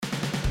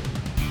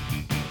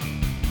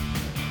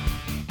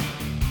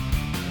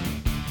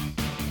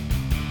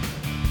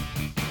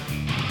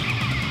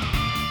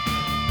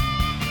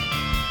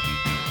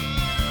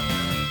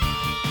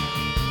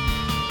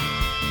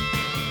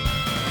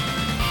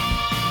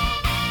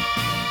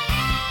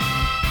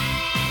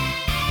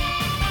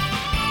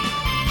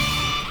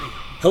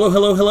Hello,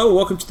 hello, hello.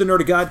 Welcome to the Nerd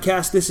of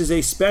Godcast. This is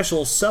a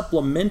special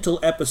supplemental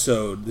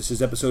episode. This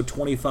is episode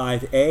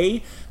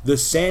 25A, the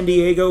San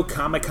Diego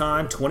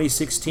Comic-Con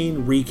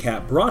 2016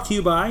 recap, brought to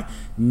you by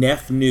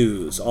Neff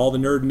News, all the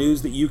nerd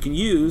news that you can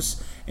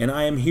use. And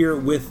I am here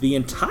with the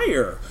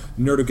entire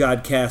Nerd of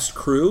Godcast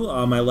crew.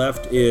 On my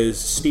left is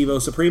Steve-O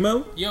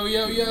Supremo. Yo,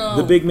 yo, yo.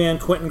 The big man,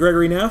 Quentin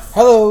Gregory Neff.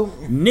 Hello.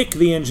 Nick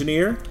the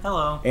engineer.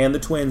 Hello. And the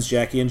twins,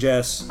 Jackie and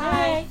Jess.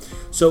 Hi.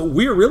 So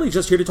we're really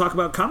just here to talk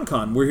about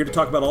Comic-Con. We're here to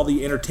talk about all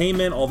the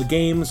entertainment, all the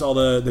games, all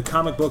the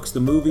comic books,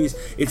 the movies.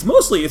 It's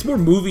more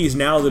movies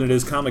now than it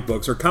is comic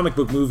books, or comic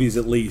book movies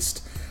at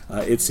least.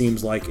 It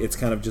seems like it's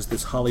kind of just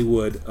this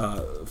Hollywood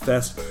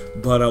fest.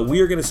 But we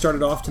are going to start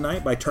it off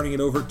tonight by turning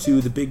it over to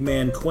the big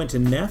man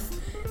Quentin Neff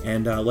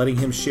and letting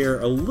him share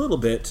a little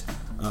bit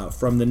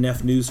from the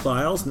Neff News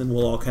files, and then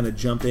we'll all kind of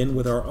jump in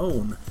with our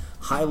own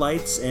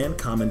highlights and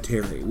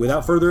commentary.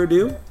 Without further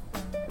ado,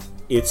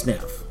 it's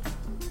Neff.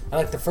 I'd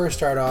like to first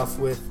start off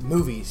with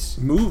movies.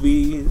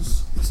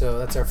 Movies. So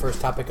that's our first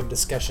topic of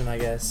discussion, I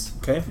guess.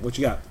 Okay, what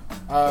you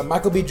got?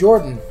 Michael B.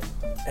 Jordan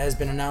has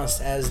been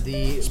announced as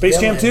the Space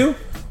Jam 2?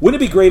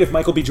 Wouldn't it be great if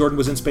Michael B. Jordan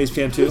was in Space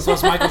Jam 2? So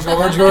it's Michael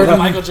Jordan.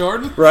 Michael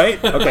Jordan?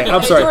 Right? Okay,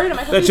 I'm sorry. Jordan,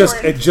 Michael That B. just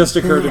Jordan. it just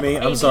occurred to me.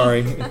 I'm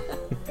sorry.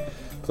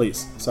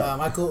 Please. Sorry.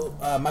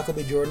 Michael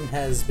B. Jordan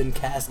has been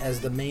cast as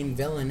the main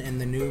villain in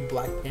the new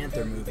Black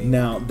Panther movie.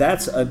 Now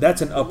that's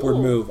an upward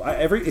move.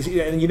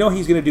 And you know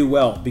he's going to do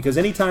well because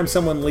anytime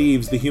someone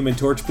leaves the Human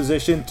Torch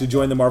position to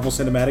join the Marvel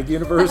Cinematic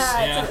Universe,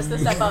 It's the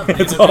step up.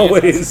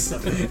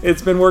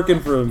 it's been working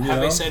for him. Have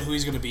they said who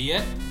he's going to be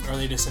yet? Or are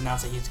they just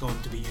announcing he's going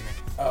to be in it?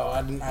 Oh,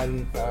 I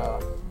didn't.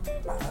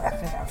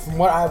 From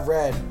what I've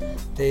read,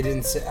 they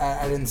didn't.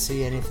 I didn't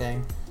see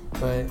anything,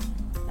 but.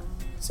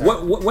 So.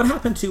 What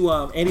happened to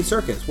Andy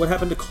Serkis? What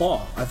happened to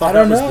Claw? I thought I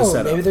don't that was the know.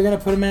 setup. Maybe they're gonna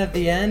put him in at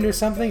the end or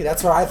something.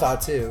 That's what I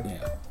thought too.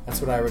 Yeah. That's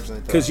what I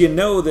originally thought. Because you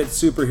know that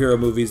superhero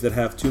movies that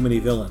have too many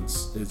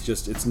villains,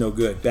 it's no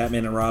good.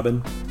 Batman and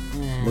Robin,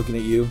 looking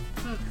at you.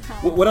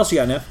 What else you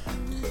got,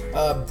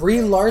 Neff?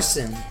 Brie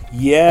Larson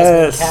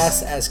Yes. has been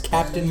cast as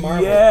Captain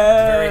Marvel.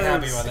 Yes. Very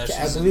happy about that.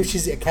 I believe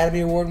she's the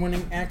Academy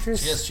Award-winning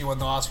actress. Yes, she won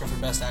the Oscar for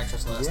Best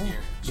Actress last year.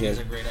 She is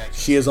a great actress.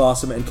 She is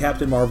awesome, and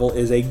Captain Marvel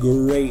is a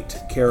great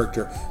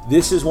character.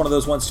 This is one of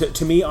those ones,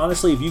 to me,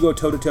 honestly, if you go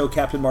toe-to-toe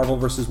Captain Marvel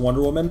versus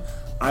Wonder Woman,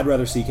 I'd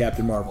rather see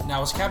Captain Marvel. Now,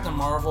 was Captain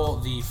Marvel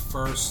the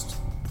first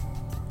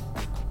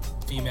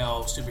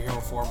female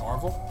superhero for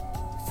Marvel?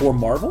 For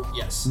Marvel?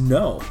 Yes.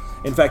 No.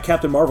 In fact,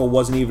 Captain Marvel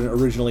wasn't even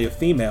originally a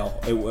female.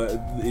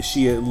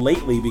 She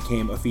lately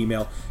became a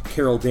female.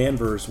 Carol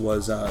Danvers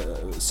was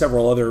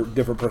several other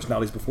different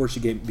personalities before she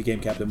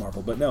became Captain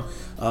Marvel. But no,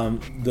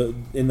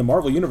 in the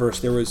Marvel universe,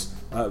 there was,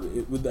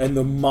 in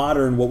the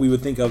modern, what we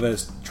would think of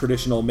as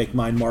traditional Make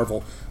Mine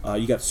Marvel,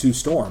 you got Sue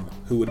Storm,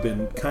 who would have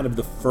been kind of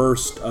the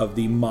first of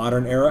the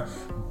modern era.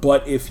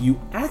 But if you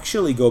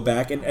actually go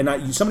back,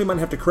 and somebody might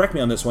have to correct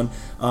me on this one,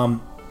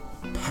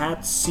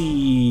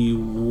 Patsy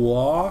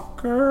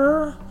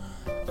Walker.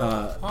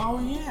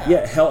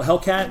 Yeah,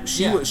 Hellcat.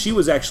 She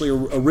was actually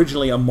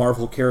originally a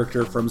Marvel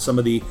character from some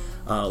of the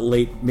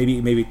late,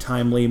 maybe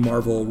timely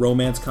Marvel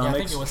romance comics. I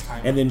think it was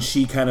timely. And then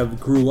she kind of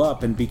grew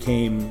up and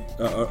became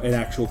an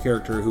actual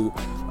character who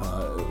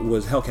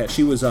was Hellcat.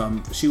 She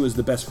was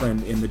the best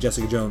friend in the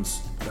Jessica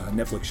Jones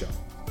Netflix show.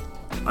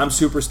 I'm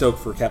super stoked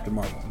for Captain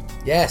Marvel.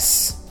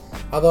 Yes.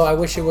 Although I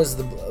wish it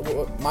was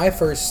my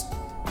first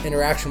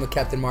interaction with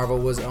Captain Marvel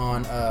was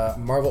on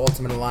Marvel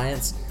Ultimate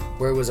Alliance,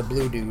 where it was a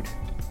blue dude.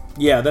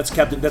 Yeah, that's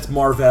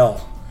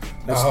Marvel.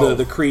 That's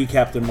the Kree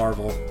Captain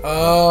Marvel.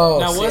 Oh.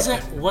 Now,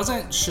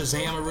 wasn't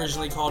Shazam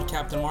originally called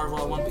Captain Marvel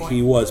at one point?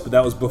 He was, but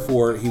that was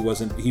before he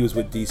wasn't. He was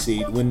with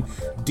DC. When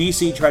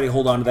DC tried to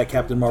hold on to that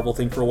Captain Marvel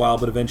thing for a while,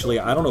 but eventually,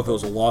 I don't know if it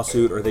was a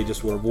lawsuit or they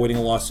just were avoiding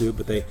a lawsuit,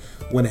 but they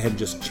went ahead and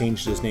just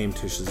changed his name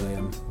to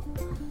Shazam.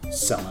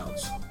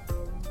 Sellouts.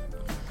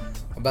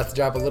 I'm about to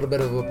drop a little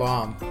bit of a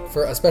bomb,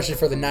 especially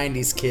for the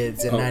 90s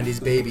kids and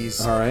 90s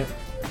babies. All right.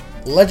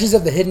 Legends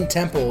of the Hidden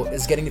Temple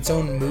is getting its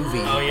own movie.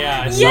 Oh,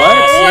 yeah. What?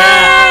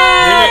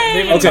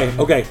 Yeah.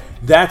 Okay.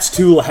 That's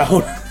too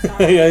loud.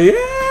 Yeah.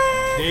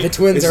 The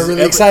twins are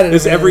really excited.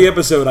 This every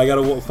episode, I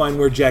gotta find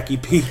where Jackie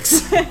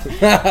peaks.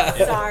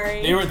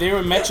 Sorry. They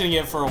were mentioning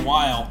it for a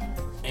while,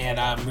 and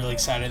I'm really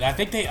excited. I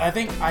think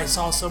I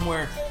saw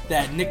somewhere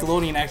that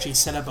Nickelodeon actually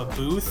set up a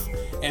booth,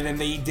 and then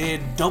they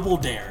did Double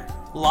Dare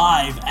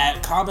live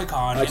at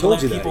Comic-Con. I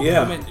told you that.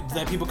 Yeah.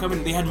 Let people come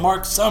in. They had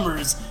Mark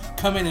Summers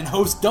come in and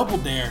host Double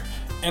Dare,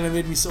 and it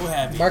made me so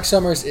happy. Mark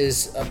Summers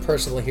is a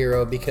personal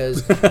hero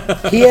because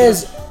he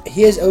has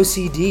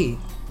OCD,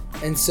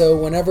 and so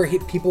whenever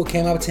people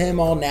came up to him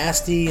all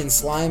nasty and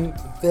slime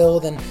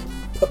filled and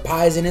put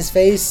pies in his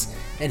face,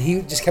 and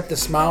he just kept a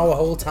smile the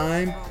whole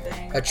time.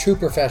 A true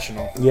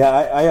professional. Yeah,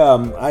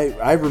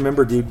 I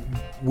remember, dude.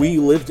 We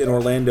lived in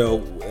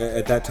Orlando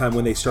at that time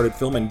when they started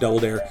filming Double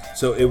Dare,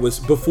 so it was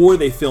before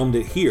they filmed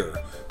it here.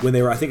 When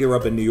I think they were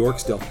up in New York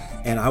still.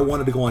 and I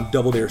wanted to go on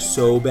Double Dare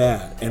so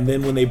bad. And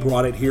then when they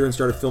brought it here and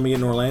started filming it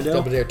in Orlando,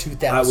 Double Dare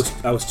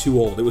 2000. I was too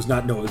old. It was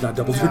not Double Dare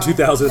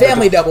 2000.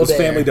 Family Double It was Dare.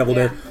 Family Double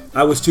Dare.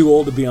 I was too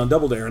old to be on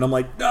Double Dare, and I'm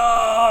like,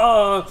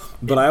 no.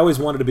 But I always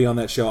wanted to be on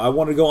that show. I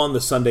wanted to go on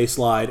the Sunday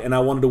slide, and I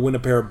wanted to win a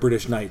pair of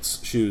British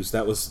Knights shoes.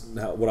 That was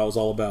what I was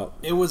all about.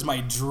 It was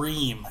my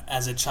dream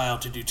as a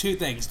child to do two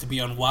things: to be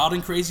on Wild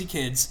and Crazy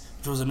Kids,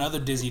 which was another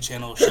Disney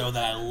Channel show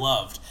that I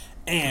loved,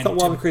 I and thought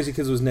Wild and Crazy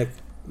Kids was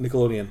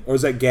Nickelodeon, or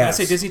was that Did I Gas?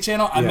 say Disney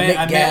Channel? I Yeah.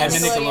 meant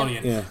Gas.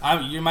 Nickelodeon. Yeah.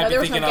 You might No, be there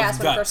was no thinking gas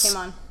of when it first Guts.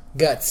 came on.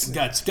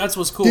 Guts. Guts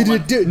was cool. Do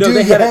but No, you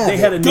they have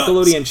had a it?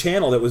 Nickelodeon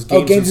channel that was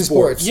Oh, Games and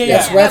Sports. Yeah,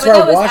 That's, yeah. that's Yeah,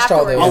 where but I that was watched all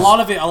afterwards. those.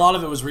 a lot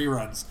of it was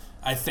reruns.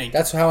 I think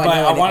That's how I but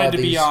know I wanted all to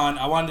be these. on.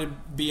 I wanted to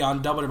be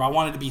on Double Dare. But I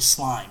wanted to be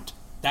slimed.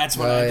 That's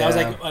when Oh, that was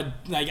yeah.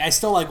 like I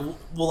still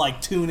will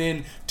tune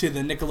in to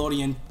the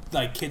Nickelodeon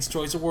Kids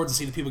Choice Awards and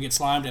see the people get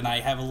slimed, and I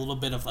have a little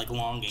bit of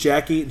longing.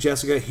 Jackie,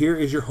 Jessica, here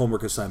is your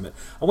homework assignment.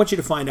 I want you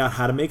to find out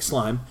how to make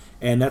slime,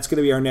 and that's going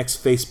to be our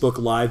next Facebook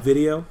Live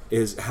video.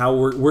 Is how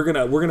we're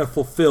gonna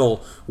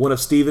fulfill one of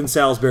Steven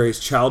Salisbury's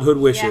childhood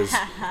wishes,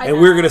 Yeah.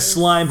 and we're gonna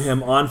slime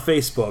him on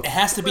Facebook. It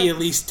has to be at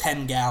least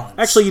 10 gallons.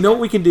 Actually, you know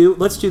what we can do?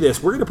 Let's do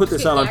this. We're gonna put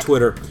this out on Black.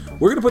 Twitter.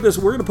 We're gonna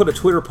put a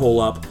Twitter poll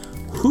up.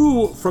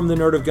 Who from the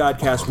Nerd of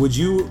Godcast would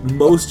you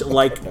most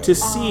like to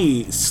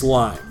see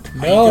slime?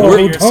 No, We're-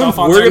 don't yourself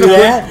on We're do gonna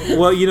that. put,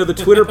 well, the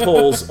Twitter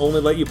polls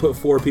only let you put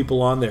 4 people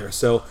on there,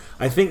 so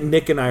I think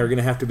Nick and I are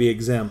gonna have to be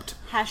exempt.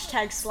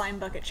 Hashtag slime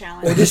bucket Or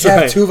challenge. just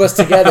have right. two of us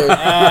together.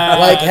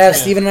 have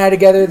Steven and I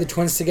together, the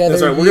twins together.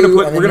 That's right. We're you,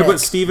 gonna and put then Nick.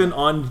 Steven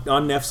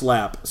on Neff's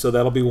lap, so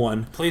that'll be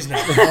one. Please no.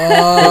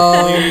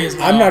 Please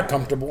no. I'm not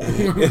comfortable.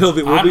 We'll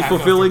I'm be not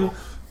fulfilling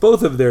comfortable.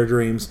 both of their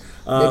dreams.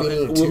 Maybe a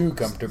little too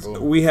comfortable.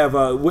 We have,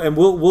 and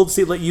we'll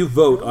see. Let you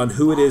vote on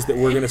who it is that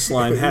we're going to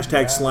slime.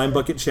 Hashtag Slime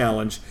Bucket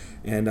Challenge,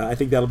 and I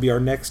think that'll be our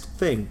next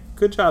thing.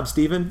 Good job,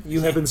 Steven.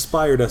 You have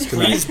inspired us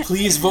tonight.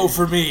 Please vote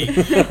for me.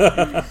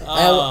 I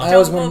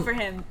always Don't vote wanted, for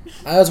him.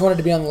 I always wanted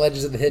to be on the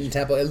Legends of the Hidden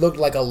Temple. It looked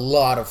like a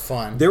lot of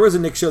fun. There was a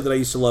Nick show that I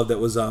used to love that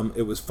was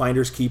it was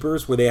Finders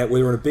Keepers, where they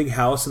were in a big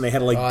house and they had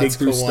to Oh, dig that's a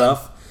through cool one.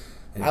 stuff.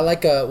 I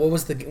like what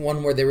was the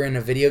one where they were in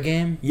a video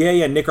game?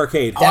 Yeah, Nick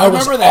Arcade. That I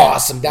was remember that.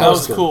 awesome. That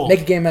was cool.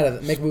 Make a game out of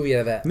it. Make a movie out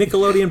of that.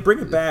 Nickelodeon, bring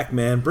it back,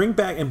 man. Bring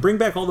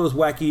back all those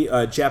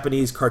wacky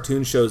Japanese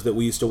cartoon shows that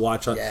we used to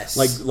watch on, Yes.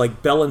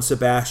 like Belle and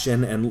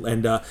Sebastian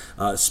and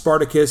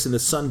Spartacus and the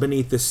Sun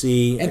Beneath the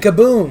Sea And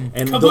Kaboom.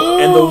 and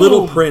Kaboom! the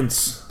Little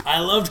Prince. I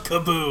loved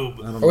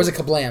Kaboom. Or was it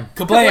Kablam?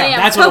 Kablam. Kablam.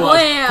 That's what it was.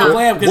 Kablam.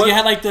 Kablam, because What- you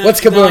had the...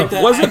 What's the, Kaboom?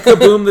 the- Wasn't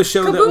Kaboom the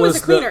show that Kaboom was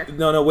was a cleaner.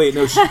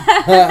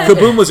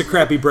 Kaboom was a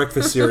crappy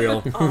breakfast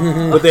cereal.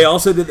 But they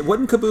also did.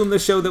 Wasn't Kaboom the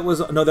show that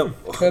was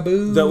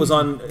Kaboom. that was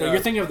on? No, you're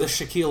thinking of the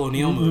Shaquille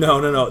O'Neal movie.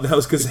 No, that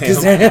was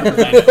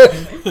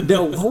Kazam.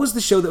 No, what was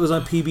the show that was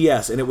on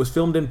PBS and it was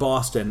filmed in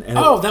Boston? And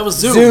Oh, that was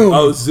Zoom. Zoom.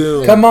 Oh,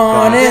 Zoom. Come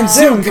on in,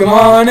 Zoom. Come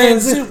on in,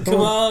 Zoom. Come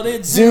on,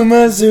 it's Zoom.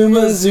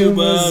 Zuma.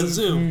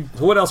 Zoom.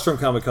 What else from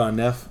Comic Con,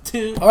 Neff?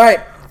 All right.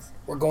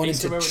 We're going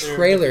Please into remember their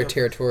trailer video.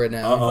 territory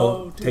now.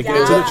 Oh, take it yeah.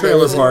 into the There trailer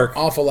was an park.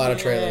 awful lot of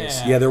trailers.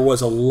 Yeah. Yeah, there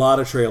was a lot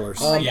of trailers.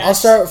 Yes. I'll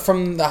start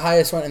from the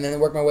highest one and then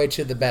work my way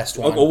to the best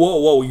one. Oh,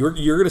 whoa!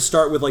 You're gonna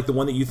start with the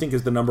one that you think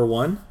is the number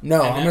one.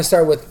 No, I'm going to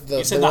start with the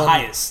You said the the one-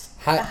 highest.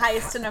 Hi- The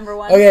highest to number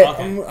one. Okay,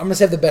 Okay. I'm going to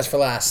save the best for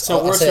last. So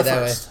I'll where's say the it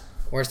that first? way.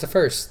 Where's the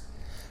first?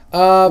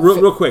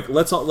 Real quick,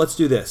 let's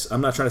do this.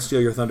 I'm not trying to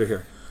steal your thunder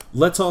here.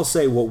 Let's all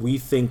say what we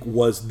think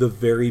was the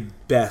very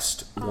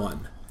best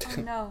one. Oh,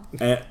 no.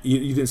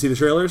 You didn't see the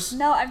trailers?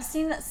 No, I've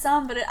seen that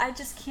some, but I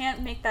just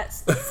can't make that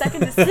second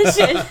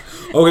decision.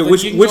 Okay,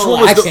 which you can which go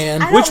one last. was I can.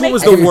 the I which don't one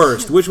was make- the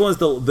worst? Which one was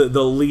the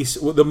least,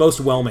 the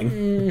most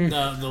whelming?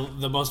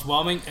 The most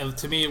whelming,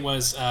 to me, it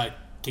was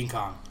King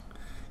Kong.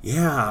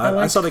 Yeah, I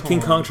like saw the King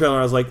Kong. Kong trailer.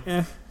 I was like,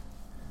 Yeah.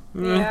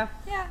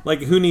 Yeah.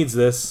 like who needs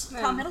this?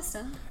 Tom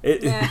Hiddleston.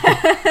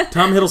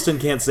 Tom Hiddleston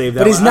can't save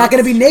that. But he's one. not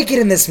going to be naked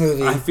in this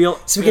movie. I feel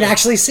so we can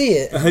actually see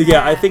it.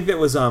 yeah, I think that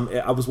was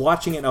I was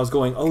watching it and I was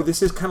going, oh,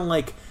 this is kind of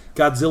like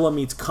Godzilla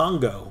meets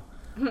Congo.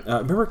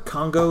 Remember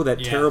Congo,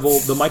 that Yeah. terrible,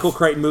 the Michael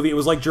Crichton movie? It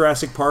was like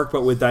Jurassic Park,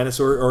 but with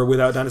dinosaur or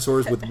without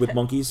dinosaurs, with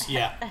monkeys.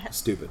 Yeah.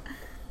 Stupid.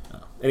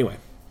 Anyway,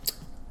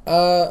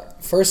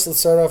 First, let's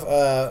start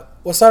off.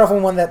 We'll start off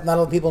with one that not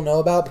a lot of people know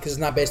about because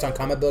it's not based on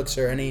comic books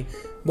or any.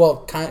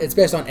 Well, it's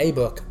based on a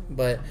book,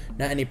 but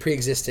not any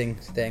pre-existing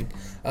thing.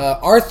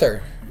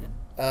 Arthur.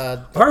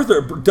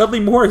 Arthur Dudley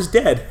Moore is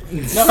dead.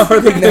 Nope, Arthur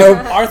the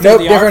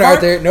different Aardvark?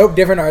 Arthur. Nope,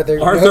 different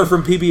Arthur. Arthur Nope.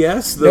 from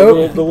PBS, the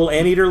Nope. little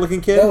anteater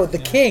looking kid. No, the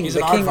king. He's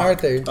The an King aardvark.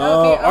 Arthur. Okay,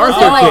 Arthur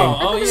oh,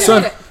 King, oh,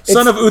 yeah.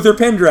 son of Uther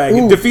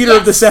Pendragon, Ooh. defeater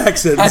of the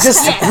Saxons, I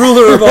just-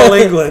 ruler of all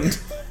England.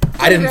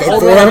 I didn't vote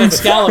Sword for of him.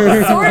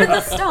 Excalibur. Sword of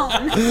the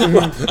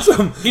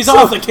Stone. He's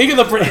off the King of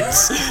the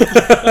Prince.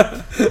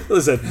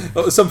 Listen,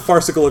 some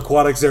farcical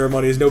aquatic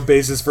ceremony is no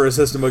basis for a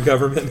system of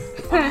government.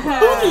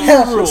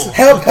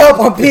 Help!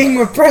 I'm being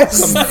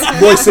repressed.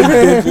 Boy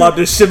said lobbed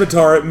a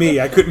scimitar at me.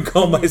 I couldn't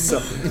call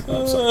myself.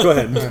 I'm sorry. Go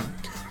ahead.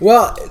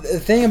 Well, the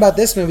thing about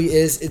this movie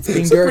is it's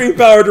being Supreme directed.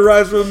 power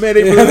derives from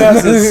many blue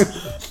asses.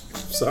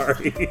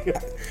 Sorry.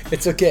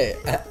 It's okay.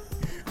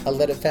 I'll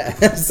let it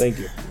pass. Thank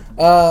you.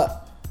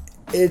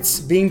 It's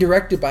being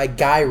directed by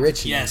Guy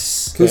Ritchie.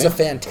 Yes. Who's a Okay.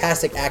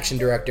 fantastic action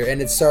director.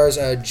 And it stars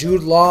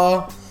Jude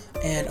Law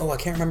and, I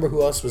can't remember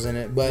who else was in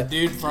it. But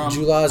Dude from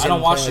Jude Law's I don't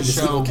in watch playing the this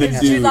show. little The king.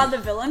 dude. Jude Law the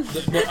villain.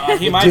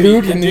 He might Dude,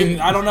 be the you dude. mean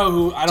I don't know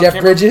who. I don't Jeff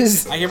can't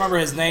Bridges? I can't remember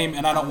his name,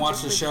 and I don't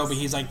watch the show, but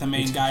he's like the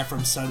main guy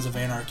from Sons of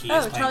Anarchy.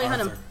 Oh, He's playing Charlie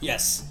Arthur. Hunnam.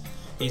 Yes,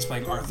 he's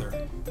playing Arthur.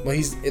 Well,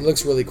 it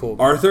looks really cool.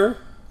 Arthur?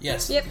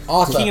 Yes. Yep.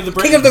 Arthur. King of the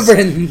King of the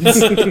Britons.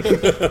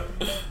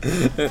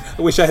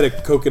 I wish I had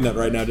a coconut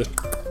right now. Just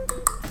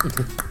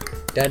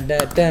Dun, dun,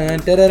 dun, dun,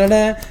 dun, dun, dun,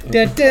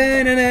 dun, dun,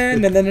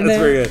 dun, dun, dun, that's dun.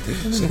 very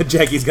good.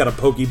 Jackie's got a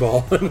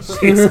pokeball.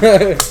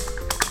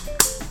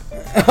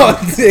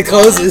 Oh, it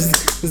closes.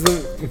 It's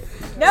the-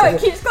 No, it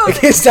keeps going.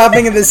 It's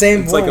stopping at the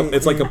same point.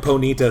 It's like a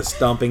Ponita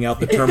stomping out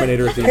the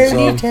Terminator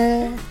theme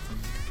song.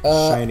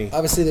 Shiny.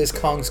 Obviously, there's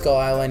Kong Skull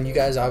Island. You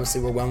guys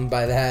obviously were whelmed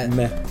by that.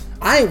 Meh.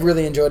 I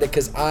really enjoyed it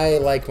because I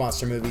like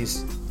monster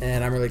movies,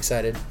 and I'm really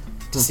excited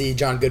to see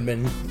John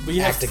Goodman But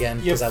you act have,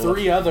 again. you 'cause have I love-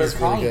 three other he's really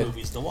Kong good.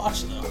 movies to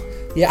watch, though.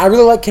 Yeah, I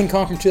really like King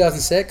Kong from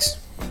 2006.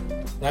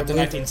 Not the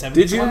 1970s.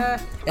 Did you? one?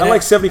 I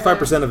like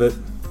 75% of it.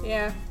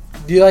 Yeah.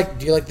 Do you like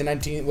the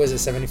 19? Was it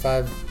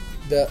 75?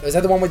 Is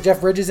that the one with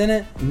Jeff Bridges in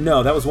it?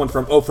 No, that was one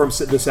from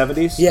the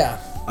 70s. Yeah.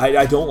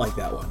 I don't like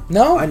that one.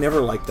 No? I never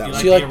liked that You one.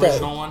 like She the liked that.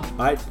 original one?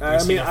 I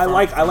seen mean it I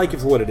from- like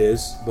it for what it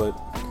is, but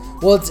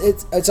Well,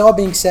 it's all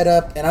being set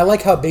up, and I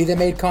like how big they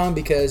made Kong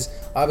because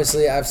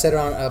obviously I've said it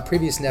on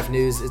previous Neff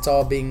News. It's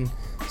all being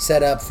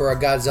set up for a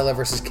Godzilla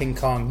versus King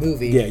Kong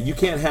movie. yeah, you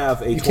can't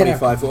have a can't have-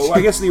 25 foot. Well,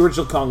 I guess the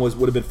original Kong would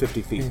have been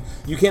 50 feet.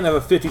 You can't have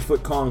a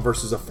 50-foot Kong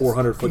versus a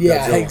 400-foot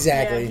Yeah, Godzilla.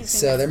 exactly. Yeah, he's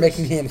So gonna they're be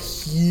making him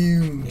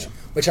huge,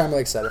 which I'm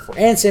really excited for.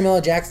 And Samuel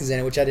L. Jackson's in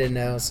it, which I didn't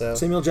know. So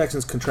Samuel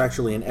Jackson's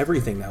contractually in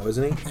everything now,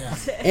 isn't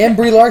he? and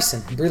Brie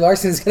Larson. Brie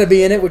Larson is going to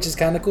be in it, which is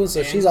kind of cool.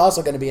 So she's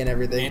also going to be in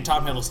everything. And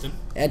Tom Hiddleston.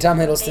 And Tom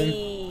Hiddleston.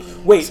 Hey.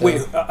 Wait.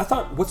 I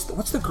thought what's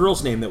the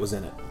girl's name that was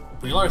in it?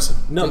 Brie Larson.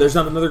 No, there's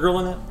not another girl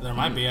in that. There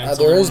might be.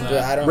 There is, but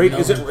I don't know.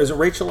 Is it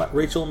Rachel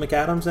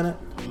McAdams in it?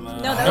 No,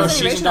 that No, was she's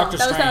the in original. Doctor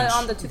That was Strange.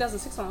 on the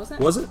 2006 one, wasn't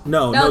it? Was it?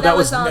 No, No, that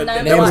was on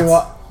that Naomi was-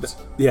 Watts.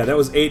 Yeah, that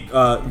was eight.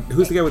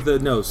 Who's the guy with the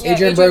nose? Yeah,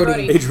 Adrian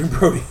Brody. Adrian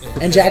Brody.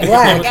 And Jack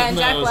Black. Yeah, and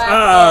Jack Black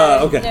Ah,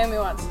 and okay. Naomi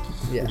Watts.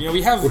 You know,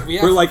 we have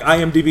We're like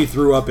IMDb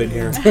threw up in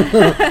here.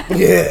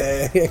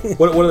 Yeah.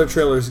 What other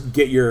trailers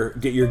get your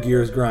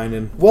gears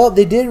grinding? Well,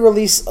 they did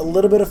release a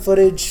little bit of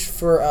footage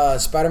for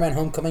Spider-Man: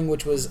 Homecoming,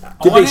 which was Did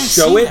I they didn't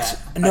show see it?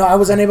 that. no, I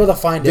was unable to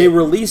find They it.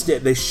 released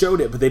it. They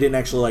showed it, but they didn't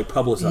actually like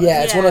publicize.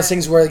 Yeah, it's one of those Yeah.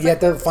 things where you have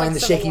to find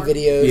like the Civil shaky War.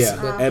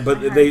 videos. Yeah,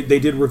 but they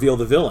did reveal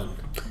the villain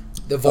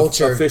The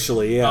Vulture.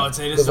 officially. Yeah, Oh, it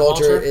The is the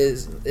Vulture Vulture?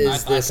 is I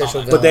the official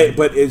saw that. villain.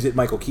 but is it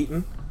Michael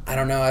Keaton? I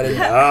don't know. I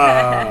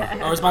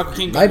didn't. Or is Michael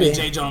King going to Might be be.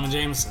 J. Jonah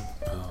Jameson?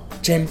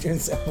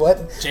 James.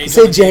 What? J. You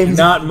say Jonah James?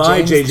 Not my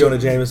James J. Jonah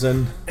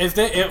Jameson. If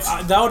that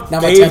would Not my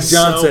Dave tempo.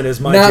 Johnson is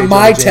my Not J.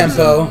 my Jonah Jameson.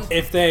 tempo.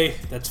 If they,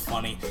 that's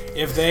funny.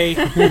 If they,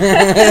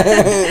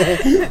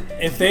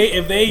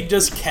 if they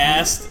just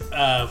cast,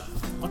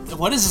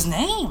 what is his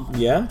name?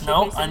 Yeah.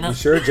 No, I know. You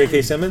sure?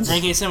 J.K. Simmons?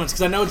 J.K. Simmons,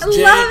 because I know it's I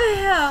J. love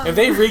him. If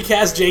they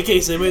recast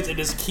J.K. Simmons and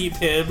just keep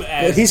him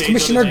as He's J.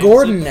 Commissioner Jonah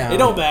Gordon Jameson, now. It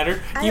don't matter.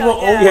 He know,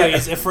 will yeah.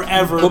 always and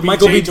forever But be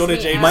Michael J. B. Jonah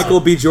Jameson. Michael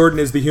B. Jordan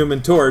is the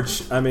Human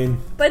Torch. I mean,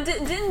 But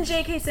didn't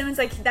J.K. Simmons,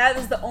 like, that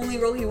was the only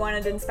role he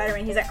wanted in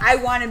Spider-Man? He's like, I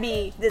want to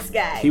be this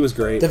guy. he was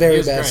great. The very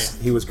was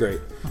best. He was great.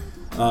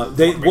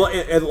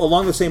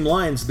 Along the same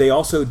lines, they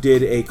also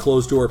did a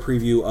closed door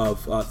preview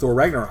of Thor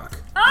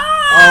Ragnarok.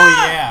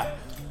 Oh yeah.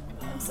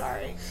 I'm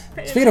sorry.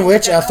 Speaking of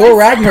which, Thor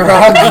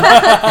Ragnarok.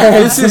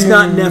 This is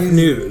not Neff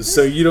News,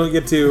 so you don't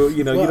get to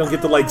you don't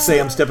get to like say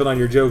I'm stepping on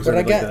your jokes or But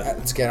I anything got. like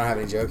that. It's okay. I don't have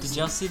any jokes. Did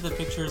y'all see the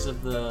pictures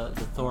of the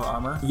Thor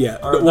armor? Yeah,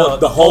 Or well,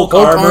 the Hulk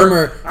Hulk armor.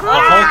 armor.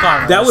 Hulk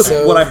armor. That was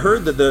So- what I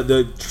heard. That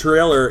the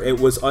trailer it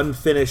was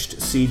unfinished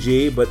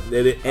CG, but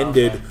it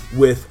ended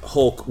with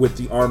Hulk with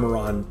the armor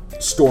on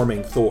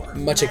storming Thor.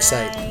 Much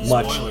exciting.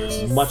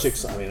 Much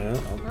exciting. I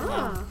don't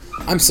know.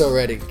 I'm so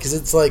ready because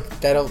it's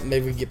like that'll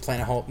maybe get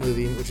Planet Hulk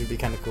movie, which would be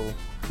kind of cool.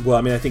 Well,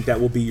 I mean, I think that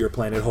will be your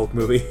Planet Hulk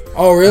movie.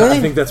 Oh, really? I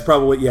think that's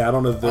probably yeah. I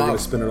don't know if they're Oh. going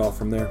to spin it off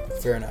from there.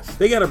 Fair enough.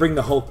 They got to bring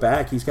the Hulk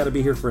back. He's got to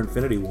be here for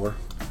Infinity War.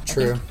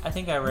 True. I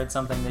think I read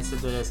something. They said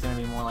that it's going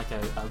to be more like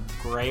a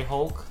gray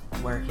Hulk,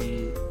 where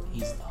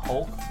he's the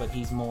Hulk, but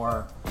he's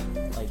more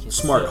like his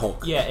Smart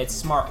Hulk. Yeah, it's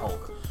Smart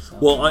Hulk. So.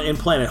 Well, in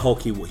Planet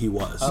Hulk, he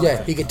was. Oh. Yeah,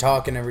 Okay. he could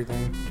talk and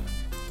everything.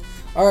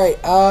 All right.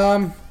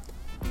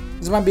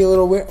 This might be a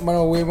little weird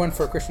one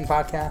for a Christian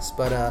podcast,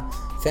 but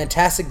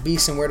Fantastic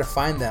Beasts and Where to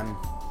Find Them.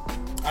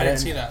 I didn't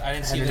see that. I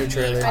didn't see Had a the new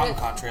trailer.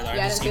 Comic-Con trailer. I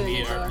Yeah, I just didn't seen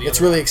see the the trailer. It's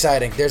really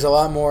exciting. There's a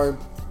lot more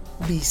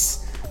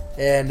beasts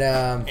and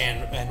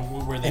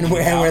where they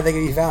where they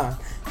can be found.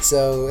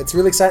 So it's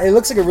really exciting. It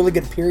looks like a really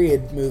good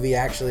period movie,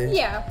 actually.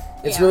 Yeah.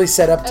 It's yeah. really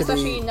set up to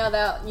Especially be. now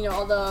that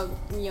all the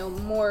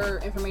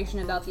more information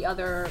about the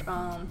other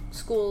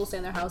schools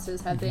and their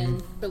houses have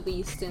been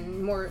released,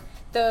 and more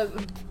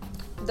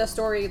the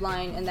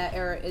storyline in that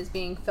era is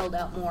being filled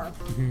out more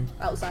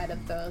outside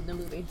of the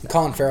movie. So.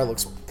 Colin Farrell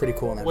looks pretty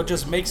cool in that What movie.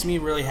 just makes me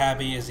really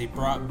happy is he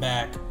brought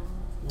back.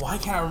 Why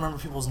can't I remember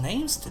people's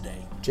names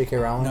today? J.K.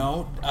 Rowling?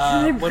 No,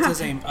 what's his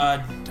name?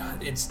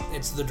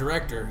 It's the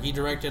director. He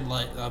directed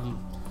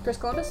Chris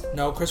Columbus?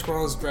 No, Chris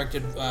Columbus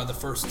directed the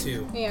first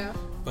two. Yeah.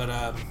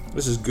 But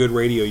This is good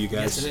radio, you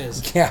guys. yes, it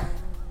is. Yeah.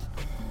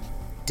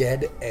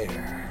 Dead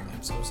Air.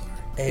 I'm so sorry.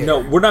 Air. No,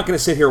 we're not going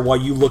to sit here while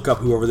you look up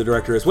whoever the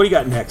director is. What do you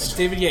got next?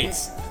 David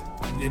Yates.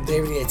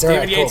 David Yates. David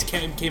Alright, Yates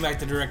cool. came back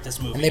to direct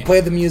this movie. And they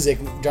played the music,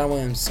 John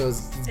Williams, so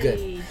it's good.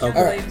 Hey, Okay.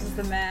 John Williams is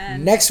the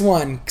man. Next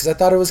one, because I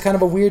thought it was kind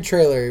of a weird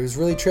trailer. It was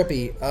really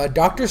trippy.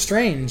 Doctor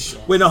Strange.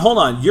 Wait, no, hold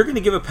on. You're going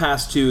to give a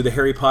pass to the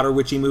Harry Potter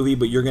witchy movie,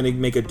 but you're going to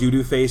make a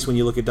doo-doo face when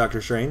you look at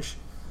Doctor Strange?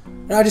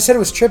 No, I just said it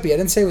was trippy. I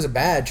didn't say it was a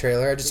bad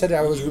trailer. I just said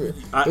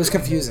it was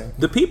confusing.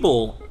 The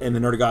people in the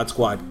Nerd of God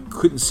Squad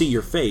couldn't see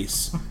your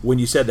face when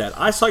you said that.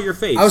 I saw your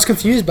face. I was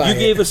confused by You it.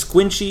 gave a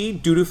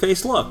squinchy doo-doo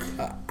face look.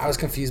 I was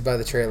confused by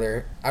the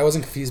trailer. I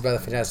wasn't confused by the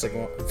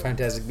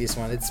Fantastic Beasts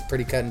one. It's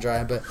pretty cut and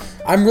dry, but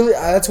I'm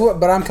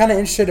kind of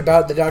interested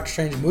about the Doctor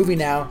Strange movie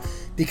now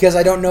because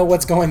I don't know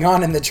what's going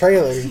on in the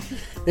trailer.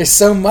 There's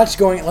so much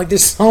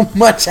there's so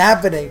much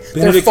happening.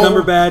 Benedict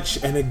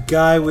Cumberbatch and a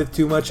guy with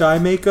too much eye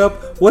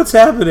makeup. What's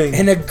happening?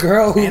 And a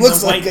girl who And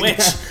looks the like White a Witch.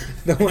 guy.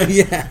 The one,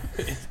 yeah.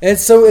 And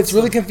so it's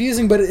really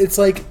confusing, but it's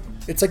like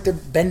they're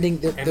bending,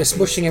 they're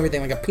smushing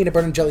everything like a peanut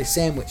butter and jelly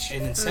sandwich.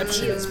 And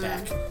Inception is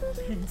back.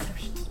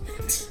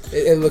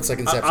 It looks like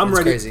Inception. I'm it's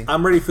ready. crazy.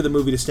 I'm ready for the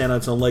movie to stand on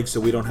its own legs,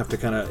 so we don't have to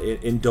kind of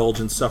indulge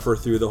and suffer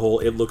through the whole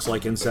 "it looks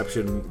like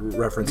Inception"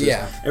 references.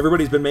 Yeah.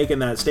 Everybody's been making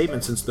that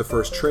statement since the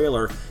first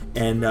trailer,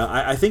 and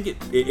I think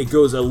it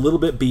goes a little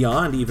bit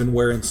beyond even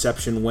where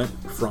Inception went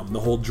from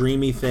the whole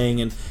dreamy thing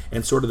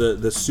and sort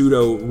of the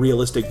pseudo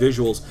realistic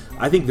visuals.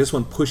 I think this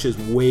one pushes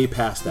way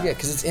past that. Yeah,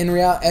 because it's in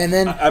real, and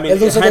then I mean, it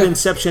looks had like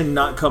Inception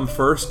not come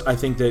first, I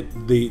think that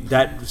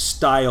that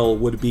style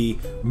would be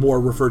more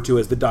referred to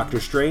as the Doctor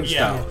Strange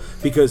style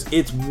because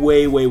it's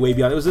way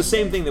beyond. It was the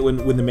same thing that when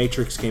the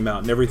Matrix came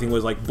out and everything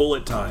was like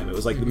bullet time. It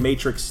was like the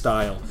Matrix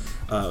style.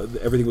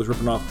 Everything was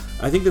ripping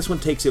off. I think this one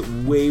takes it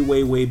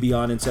way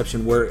beyond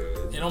Inception, where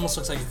It almost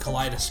looks like a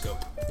kaleidoscope.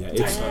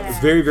 it's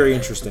very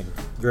interesting.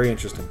 Very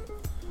interesting.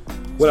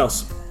 What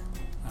else?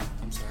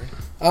 I'm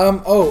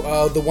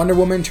sorry. the Wonder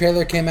Woman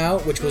trailer came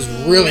out, which was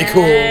really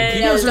cool. No,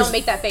 guys are- don't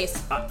make that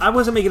face. I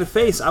wasn't making a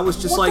face. I was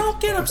just Well, like. don't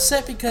get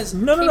upset because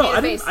No, You made a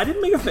I face.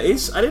 didn't make a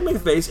face. I didn't make a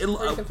face. Are you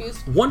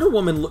confused? Wonder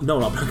Woman.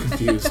 No, I'm not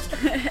confused.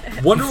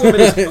 Wonder Woman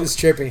It is. was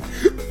trippy.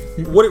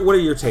 What are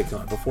your takes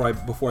on it before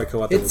I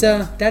go out there? It's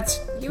with that's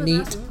He was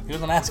neat. asking. he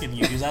wasn't asking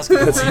you. He was asking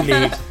That's for neat.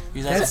 He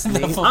was That's asking the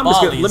neat. I'm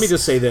just gonna, footballies. let me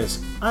just say this.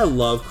 I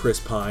love Chris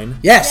Pine.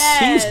 Yes.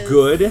 He's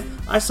good.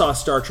 I saw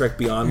Star Trek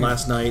Beyond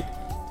last night.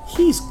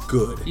 He's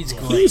good. He's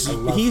great.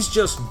 He's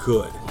just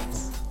good.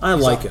 I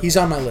like him. He's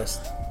on my list.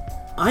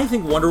 I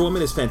think Wonder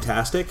Woman is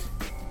fantastic.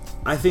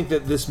 I think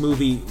that this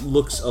movie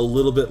looks a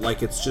little bit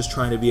like it's just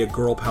trying to be a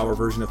girl power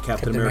version of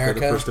Captain America,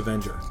 the First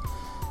Avenger.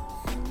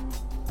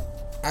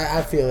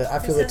 I feel it. I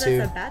Who feel it says too.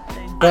 that's a bad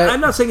thing? But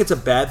I'm not saying it's a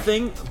bad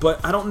thing, but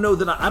I don't know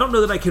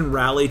that I can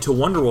rally to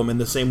Wonder Woman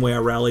the same way I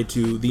rally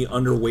to the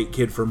underweight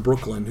kid from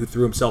Brooklyn who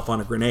threw himself on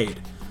a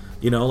grenade.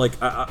 You know, like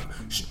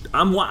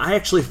I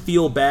actually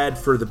feel bad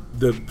for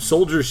the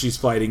soldiers she's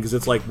fighting because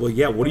it's like, well,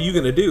 yeah, what are you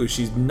gonna do?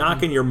 She's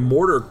knocking your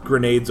mortar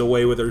grenades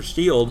away with her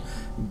shield.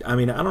 I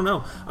mean, I don't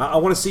know. I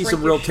want to see Break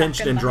some your real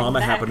tension and shotgun drama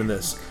behind happen in back.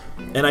 this,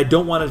 and I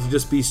don't want it to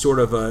just be sort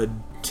of a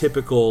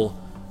typical,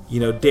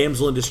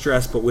 damsel in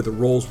distress, but with the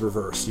roles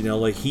reversed.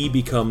 Like he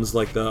becomes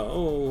like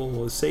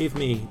the save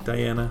me,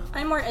 Diana.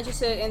 I'm more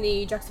interested in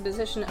the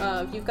juxtaposition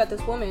of you've got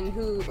this woman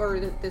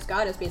this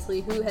goddess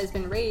basically, who has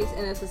been raised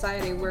in a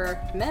society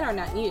where men are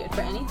not needed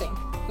for anything.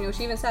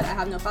 She even said, "I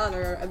have no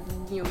father.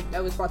 I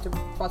was brought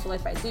to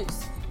life by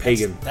Zeus."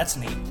 Pagan. That's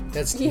neat.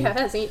 that's Yeah,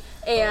 that's neat.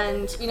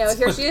 And,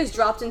 here she is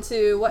dropped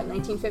into,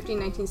 1915,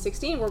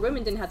 1916, where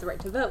women didn't have the right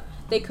to vote.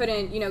 They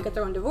couldn't, get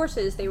their own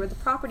divorces. They were the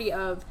property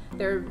of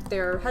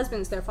their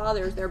husbands, their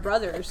fathers, their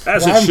brothers.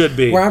 As it should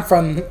be. Where I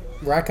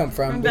come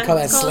from, they call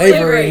that It's called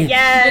slavery.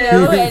 Yes.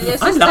 And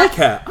it's I just like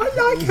that, that.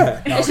 I like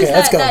that. it's Okay,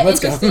 just let's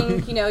go.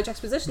 interesting,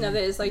 juxtaposition of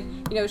it is like,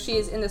 she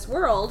is in this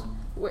world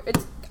where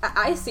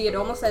I see it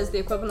almost as the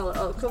equivalent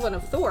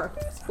of Thor,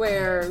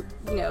 where,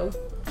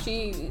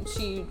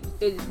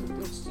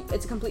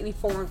 it's a completely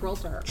foreign world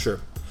to her. Sure.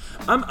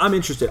 I'm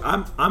interested.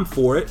 I'm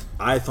for it.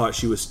 I thought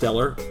she was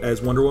stellar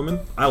as Wonder Woman.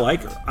 I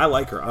like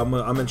her.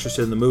 I'm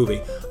interested in the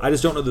movie. I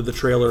just don't know that the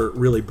trailer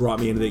really brought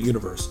me into that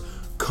universe.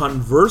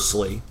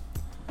 Conversely,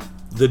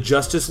 the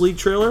Justice League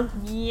trailer,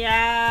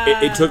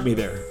 Yeah. it took me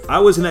there. I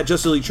was in that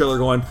Justice League trailer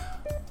going,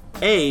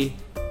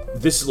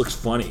 this looks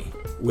funny,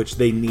 which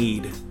they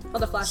need. Oh,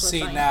 the Flash was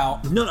See fine.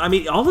 now, No, I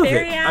mean all of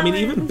Barry it. I mean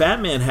Allen. even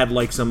Batman had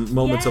like some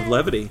moments of Yeah.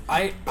 levity.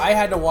 I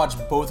had to watch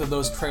both of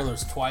those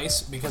trailers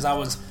twice because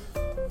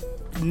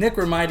Nick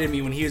reminded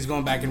me when he was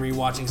going back and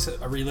re-listening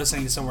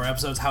to some of our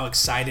episodes how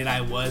excited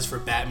I was for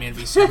Batman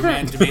v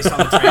Superman based on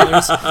the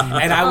trailers,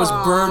 and I was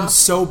burned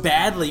so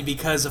badly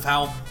because of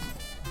how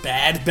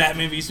bad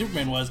Batman v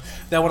Superman was,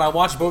 that when I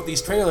watched both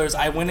these trailers,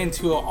 I went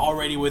into it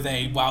already with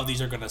a, wow,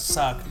 these are going to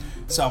suck.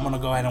 So I'm going to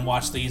go ahead and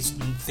watch these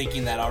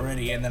thinking that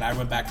already. And then I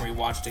went back and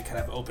rewatched it kind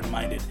of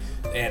open-minded.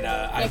 And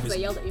I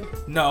yelled at you.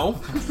 No.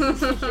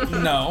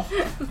 No.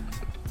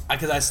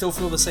 Because I still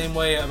feel the same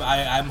way.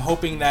 I'm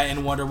hoping that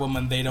in Wonder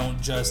Woman they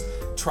don't just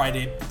try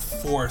to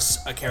force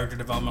a character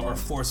development or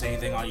force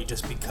anything on you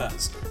just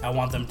because. I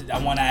want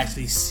to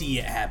actually see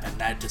it happen,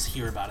 not just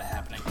hear about it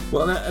happening.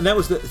 Well, and that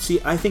was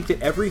I think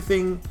that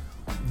everything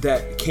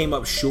that came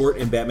up short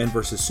in Batman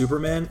vs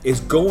Superman is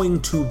going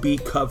to be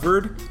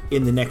covered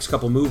in the next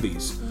couple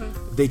movies.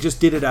 Mm-hmm. They just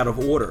did it out of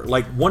order.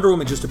 Like Wonder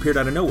Woman just appeared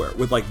out of nowhere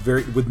with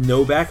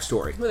no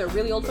backstory. With a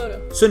really old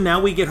photo. So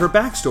now we get her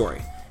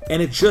backstory. And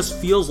it just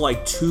feels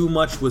like too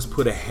much was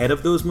put ahead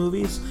of those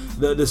movies.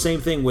 The same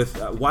thing with,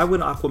 why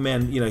would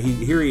Aquaman,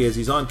 here he is,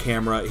 he's on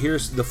camera,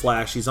 here's the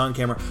Flash, he's on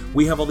camera.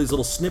 We have all these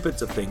little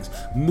snippets of things.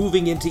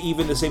 Moving into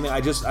even the same thing,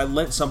 I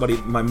lent somebody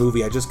my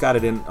movie, I just got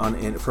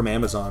it from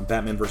Amazon,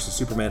 Batman vs.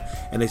 Superman,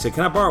 and they said,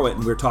 can I borrow it? And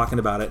we were talking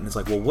about it, and it's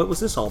like, well, what was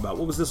this all about?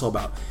 What was this all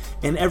about?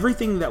 And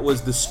everything that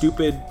was the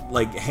stupid,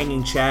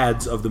 hanging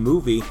chads of the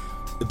movie,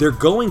 they're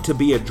going to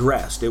be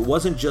addressed. It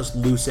wasn't just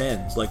loose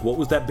ends. Like, what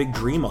was that big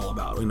dream all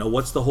about?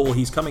 What's the whole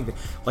he's coming to?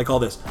 Like, all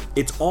this.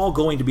 It's all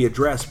going to be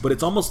addressed, but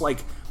it's almost like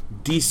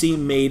DC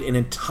made an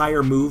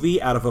entire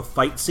movie out of a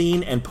fight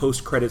scene and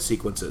post-credit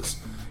sequences.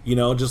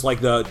 Just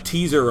like the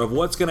teaser of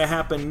what's going to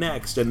happen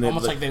next. And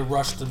almost like they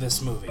rushed to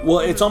this movie. Well,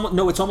 it's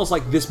almost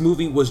like this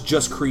movie was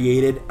just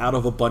created out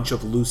of a bunch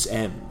of loose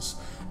ends.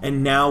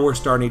 And now we're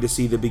starting to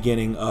see the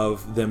beginning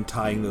of them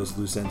tying those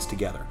loose ends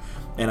together.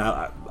 And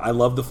I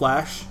love The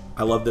Flash.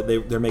 I love that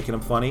they're making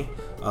him funny.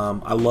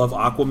 I love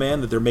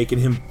Aquaman, that they're making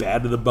him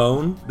bad to the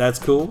bone. That's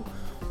cool.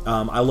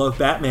 I love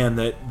Batman,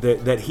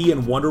 that he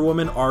and Wonder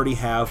Woman already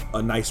have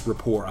a nice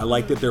rapport. I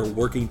like that they're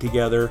working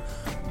together.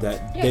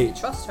 That you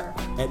trust her.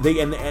 And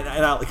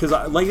because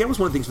that was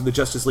one of the things with the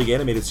Justice League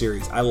animated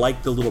series. I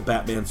like the little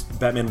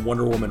Batman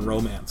Wonder Woman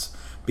romance.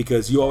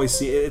 Because you always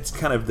see it's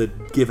kind of the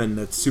given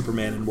that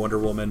Superman and Wonder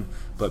Woman,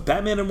 but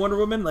Batman and Wonder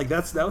Woman,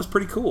 that was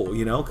pretty cool,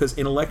 because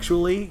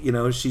intellectually,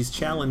 she's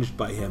challenged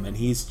by him and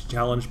he's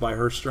challenged by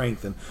her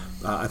strength, and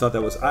I thought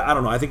that was, I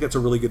don't know, I think that's a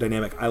really good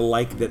dynamic. I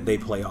like that they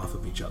play off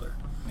of each other.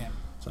 Yeah.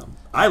 So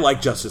I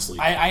like Justice League.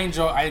 I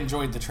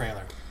enjoyed the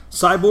trailer.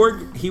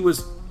 Cyborg, he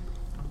was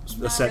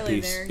a set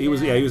really piece. there, He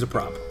was a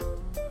prop.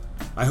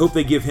 I hope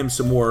they give him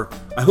some more.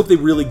 I hope they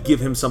really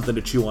give him something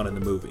to chew on in the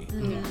movie.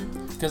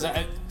 Because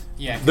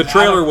the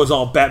trailer was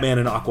all Batman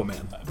and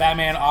Aquaman.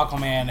 Batman,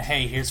 Aquaman,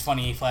 hey, here's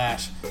funny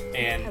Flash,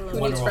 and Wonder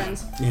Woman.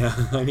 Friends. Yeah,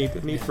 I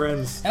need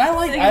friends. And I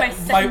like I think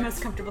my second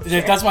most comfortable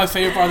chair. That's my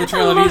favorite part of the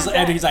trailer.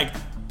 And he's like,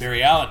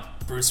 Barry Allen,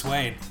 Bruce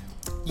Wayne.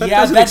 That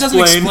doesn't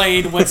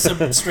explain what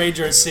some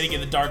stranger is sitting in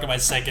the dark in my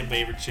second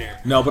favorite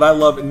chair. No, but I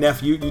love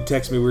Neff. You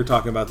text me. We were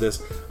talking about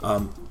this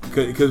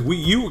because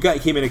you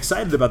came in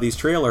excited about these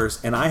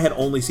trailers, and I had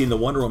only seen the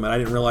Wonder Woman. I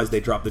didn't realize they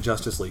dropped the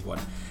Justice League one.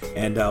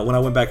 And when I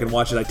went back and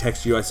watched it, I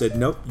texted you. I said,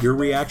 "Nope, your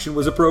reaction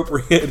was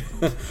appropriate."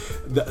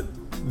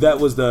 That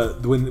was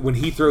when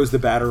he throws the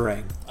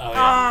Batarang. Oh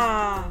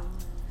yeah.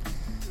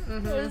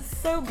 It was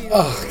so beautiful.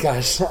 Oh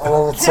gosh, I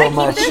love it so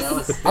much.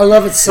 I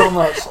love it so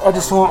much. I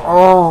just want.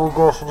 Oh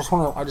gosh, I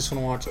just want to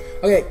watch.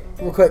 Okay,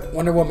 real quick,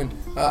 Wonder Woman.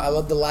 I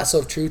love the lasso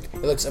of truth.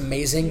 It looks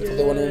amazing for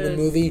the Wonder Woman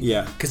movie.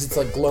 Yeah, because it's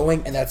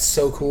glowing, and that's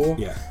so cool.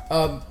 Yeah.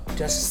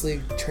 Justice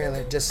League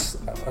trailer.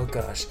 Oh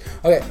gosh.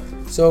 Okay,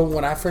 so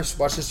when I first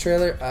watched this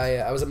trailer,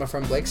 I was at my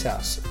friend Blake's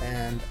house,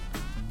 and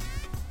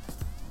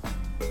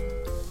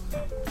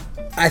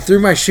I threw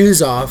my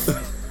shoes off.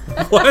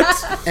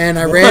 What? And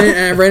I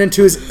ran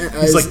into his.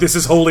 He's like, this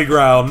is holy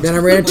ground. Then I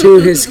ran into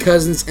his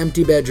cousin's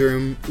empty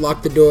bedroom,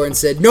 locked the door, and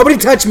said, "Nobody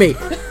touch me!"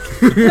 What?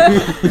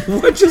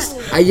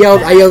 I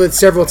yelled it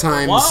several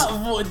times.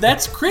 What?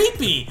 That's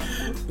creepy.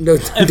 No,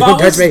 if don't I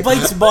touch was me.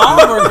 Blake's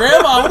mom or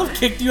grandma, I would have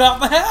kicked you out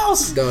the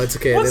house. No, it's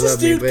okay. What's they this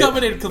love me, dude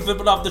coming in,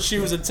 flipping off the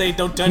shoes, and saying,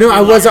 "Don't touch me"?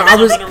 I was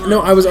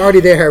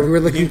already there. We were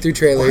looking through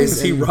trailers. Why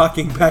is he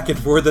rocking back and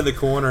forth in the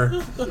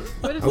corner?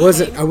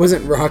 I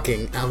wasn't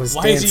rocking. I was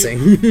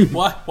dancing.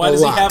 Why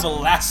does he have a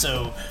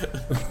lasso?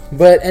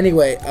 But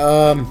anyway,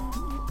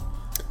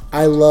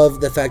 I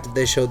love the fact that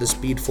they show the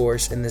Speed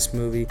Force in this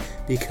movie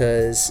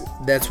because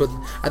that's what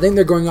I think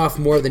they're going off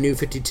more of the New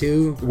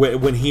 52.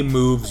 When he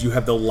moves, you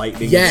have the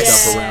lightning and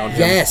stuff around him.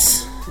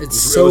 Yes, it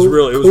was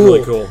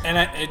really cool.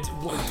 And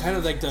kind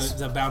of like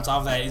to bounce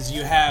off that is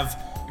you have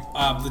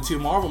the two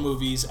Marvel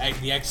movies,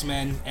 the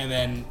X-Men and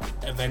then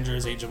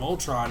Avengers: Age of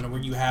Ultron, where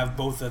you have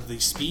both of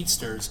the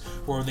speedsters,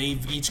 where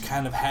they've each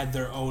kind of had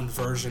their own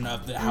version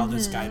of how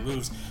this guy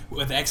moves.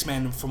 With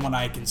X-Men, from what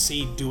I can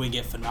see, doing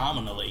it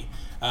phenomenally.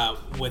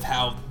 with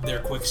how their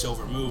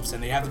Quicksilver moves,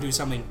 and they have to do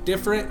something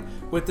different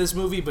with this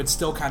movie, but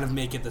still kind of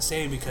make it the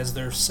same because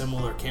they're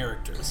similar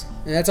characters.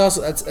 And that's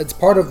also it's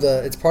part of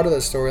the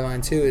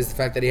storyline too, is the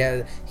fact that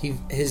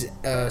his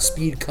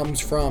speed comes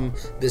from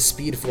the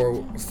speed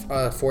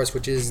force,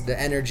 which is the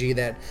energy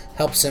that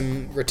helps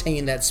him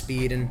retain that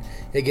speed, and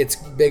it gets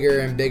bigger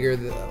and bigger.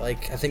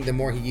 Like I think the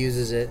more he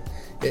uses it,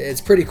 it's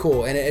pretty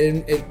cool, and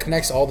it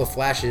connects all the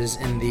Flashes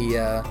in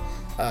the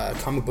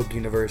comic book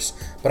universe.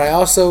 But I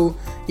also,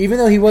 even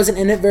though he wasn't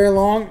in it very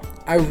long,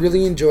 I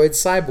really enjoyed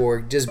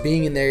Cyborg just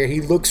being in there.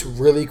 He looks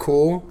really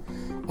cool.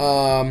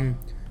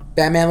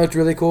 Batman looked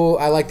really cool.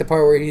 I like the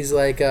part where he's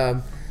like,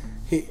 where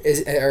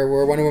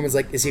Wonder Woman's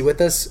like, "Is he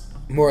with us?"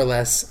 More or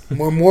less.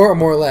 More or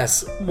more or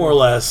less. More or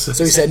less. So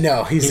he said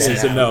no. He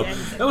said no.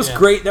 That was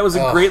great. That was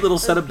a great little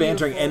set of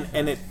bantering,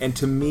 and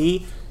to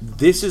me,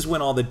 this is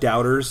when all the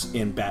doubters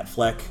in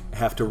Batfleck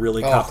have to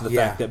really cop to the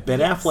fact that Ben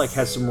Affleck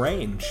has some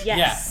range.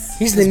 Yes.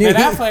 He's the new.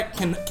 Ben Affleck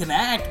can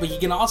act, but he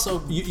can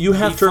also. You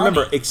have to funny.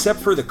 remember, except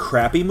for the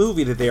crappy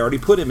movie that they already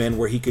put him in,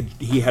 where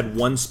he had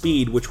one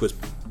speed, which was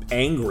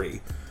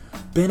angry.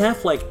 Ben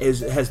Affleck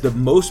has the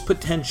most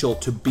potential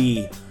to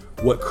be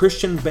what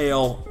Christian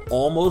Bale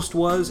almost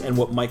was and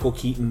what Michael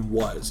Keaton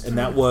was, and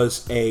that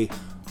was a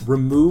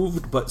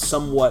removed but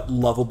somewhat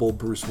lovable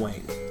Bruce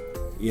Wayne.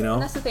 You know,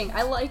 And that's the thing.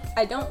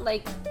 I don't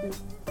like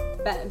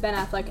Ben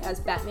Affleck as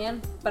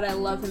Batman, but I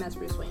love him as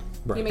Bruce Wayne.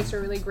 Right. He makes a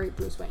really great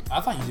Bruce Wayne.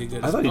 I thought he did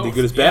good. I as thought he both. did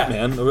good as Yeah.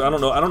 Batman. I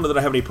don't know that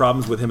I have any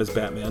problems with him as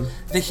Batman.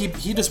 He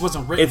just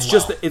wasn't written. It's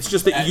just well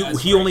that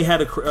he only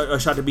had a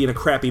shot to be in a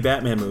crappy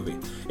Batman movie.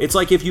 It's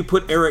like if you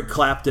put Eric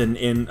Clapton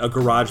in a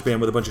garage band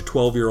with a bunch of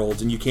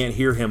 12-year-olds and you can't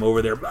hear him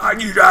over there.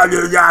 And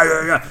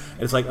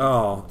it's like,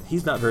 oh,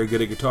 he's not very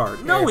good at guitar.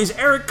 No, he's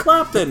Eric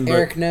Clapton.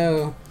 Eric,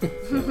 no.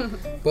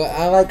 But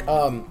I like.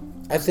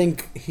 I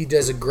think he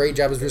does a great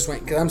job as Bruce Wayne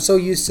because I'm so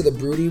used to the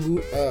broody.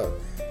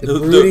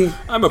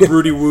 I'm a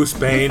broody woos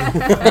Bane.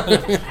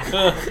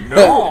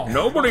 No,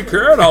 nobody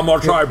cared how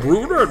much I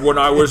brooded when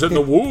I was in the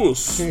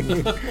woos. I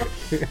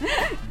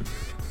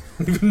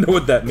don't even know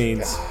what that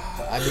means.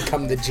 I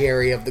become the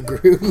Jerry of the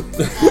group.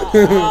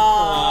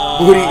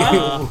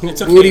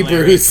 It's okay, Woody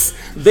Larry. Bruce.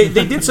 They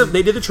did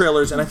the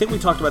trailers, and I think we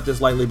talked about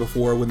this lightly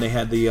before when they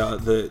had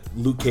the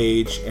Luke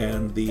Cage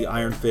and the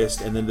Iron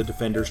Fist and then the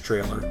Defenders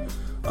trailer.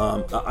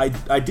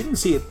 I didn't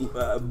see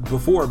it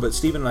before, but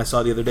Steven and I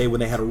saw the other day when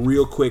they had a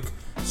real quick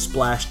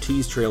splash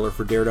tease trailer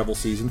for Daredevil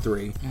season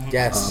 3.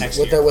 Yes, Next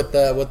with year.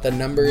 the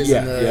numbers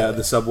and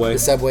the subway. the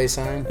subway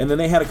sign. And then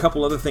they had a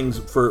couple other things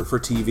for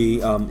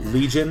TV.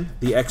 Legion,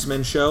 the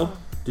X-Men show.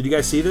 Did you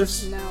guys see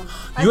this? No.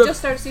 You have- just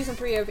started season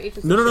 3 of Agents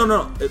of No.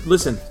 S.H.I.E.L.D.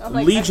 Listen, I'm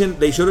like, Legion.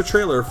 They showed a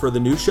trailer for the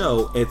new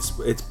show. It's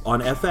on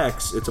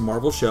FX. It's a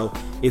Marvel show.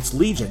 It's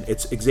Legion.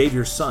 It's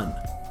Xavier's son,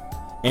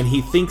 and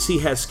he thinks he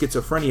has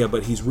schizophrenia,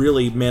 but he's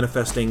really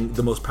manifesting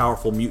the most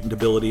powerful mutant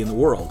ability in the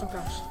world. Oh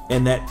gosh.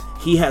 And that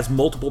he has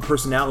multiple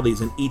personalities,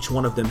 and each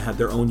one of them have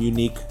their own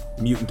unique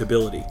mutant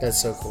ability.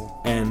 That's so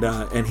cool.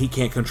 And he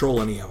can't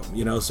control any of them.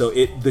 You know, so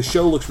the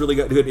show looks really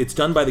good. It's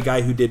done by the guy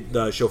who did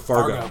the show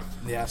Fargo.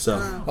 Yeah.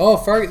 So. Oh,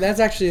 Fargo.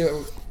 That's actually.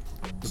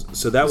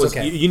 So that was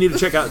okay. you need to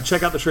check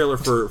out the trailer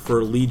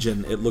for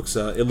Legion. It looks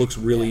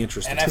really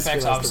interesting. And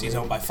FX obviously is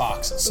owned by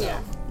Fox, so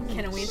Yeah.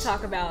 Can we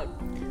talk about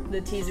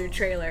the teaser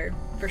trailer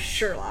for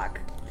Sherlock?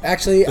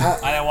 Actually,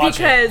 I didn't watch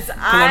Because it.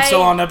 I'm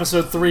still on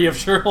episode 3 of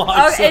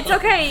Sherlock. so- It's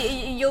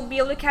okay. You'll be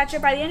able to catch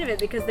up by the end of it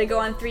because they go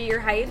on 3-year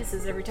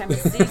hiatuses every time a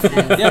season.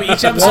 Yeah, but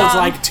each episode's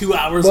like 2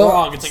 hours Well,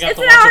 long. It's like I have It's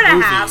to an watch hour a and a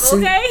movie. half.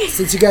 Okay.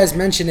 since you guys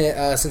mention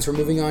it, since we're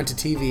moving on to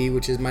TV,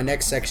 which is my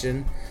next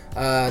section,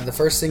 the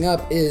first thing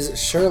up is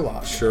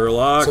Sherlock.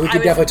 Sherlock. So we could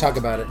was- definitely talk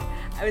about it.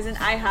 I was in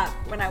IHOP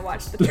when I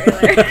watched the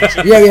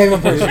trailer. Yeah,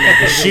 one person.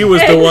 She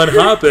was the one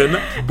hopping.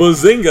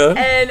 Bazinga.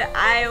 And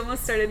I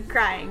almost started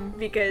crying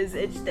because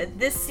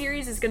this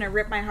series is going to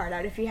rip my heart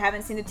out. If you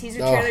haven't seen the teaser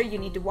trailer, you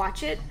need to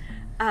watch it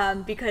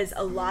because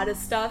a lot of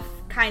stuff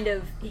kind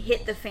of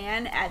hit the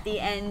fan at the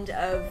end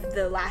of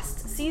the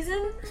last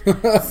season.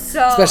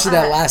 So, Especially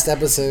that last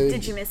episode.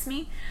 Did you miss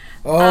me?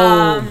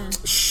 Oh,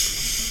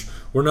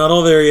 We're not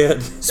all there yet.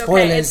 It's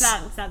okay. It's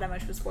spoilers. not that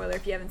much of a spoiler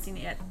if you haven't seen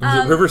it yet.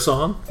 Is it River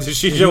Song? Did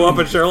she show up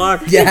in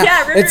Sherlock? yeah.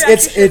 Yeah, River it's actually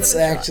shows up in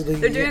Sherlock. actually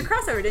They're doing a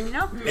crossover, didn't you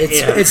know?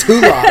 it's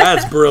Hulock.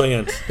 That's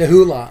brilliant. The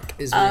Hulock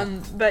is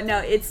real. But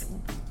no,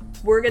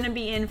 we're gonna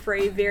be in for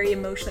a very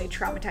emotionally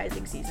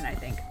traumatizing season, I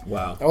think.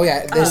 Wow. Oh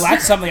yeah, Well,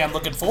 that's something I'm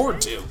looking forward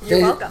to.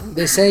 You're welcome.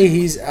 They say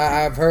he's.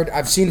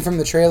 I've seen from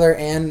the trailer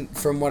and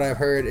from what I've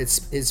heard,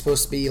 it's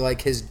supposed to be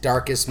like his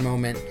darkest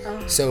moment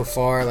so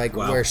far, like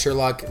Wow. where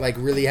Sherlock like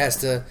really has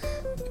to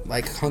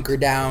like hunker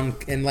down,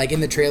 and like in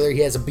the trailer he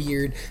has a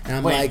beard, and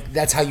I'm Wait. like,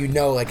 that's how you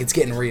know like it's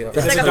getting real.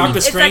 It's like a a- Doctor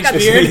it's Strange like a-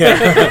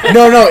 beard.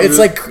 no,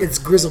 it's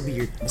grizzle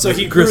beard. So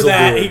he grew Grizzled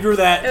that. beard. He grew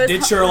that. It was Did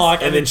hu-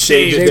 Sherlock and then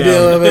shaved shaved it Shaved it a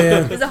it. little bit, It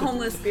yeah. was a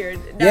homeless beard.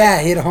 No, Yeah,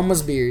 he had a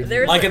homeless beard.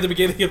 There's Like at the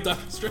beginning of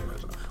Doctor Strange.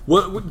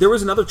 Well, there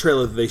was another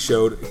trailer that they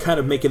showed, kind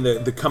of making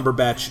the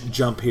Cumberbatch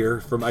jump here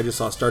from I just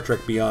saw Star Trek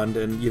Beyond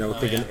and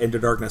thinking Into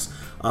Darkness.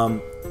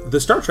 The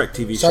Star Trek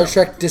TV Star show.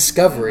 Trek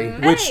Discovery.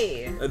 Which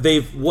Hey.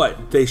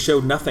 they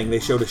showed nothing. They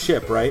showed a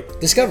ship, right?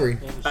 Discovery.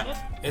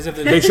 Is it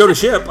They showed a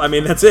ship. I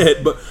mean, that's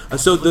it. But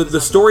so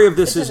the story of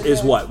this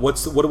is what? What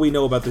do we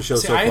know about the show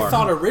so I far?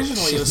 thought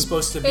originally it was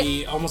supposed to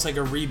be almost like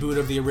a reboot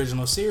of the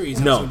original series.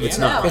 No, That's what it's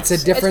the not. end It's a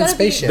was. different It's gonna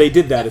be- spaceship. They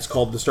did that. It's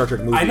called the Star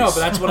Trek movies. I know, but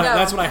that's what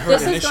I heard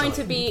This initially. is going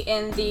to be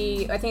in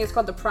the, I think it's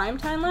called the Prime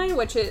Timeline,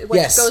 which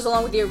Yes. goes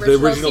along with the the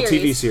original, original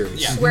TV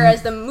series. Yeah.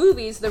 Whereas the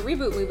movies, the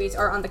reboot movies,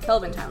 are on the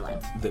Kelvin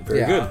timeline. Very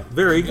Yeah. good.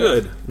 Very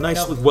good.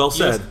 Nicely, well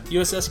said.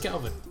 USS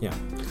Kelvin. Yeah.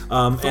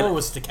 Thor And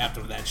was the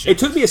captain of that ship. it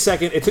took me a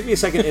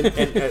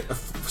second. And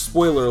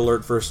spoiler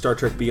alert for Star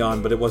Trek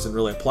Beyond, but it wasn't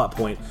really a plot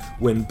point.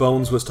 When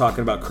Bones was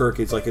talking about Kirk,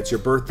 it's like, it's your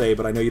birthday,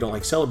 but I know you don't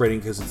like celebrating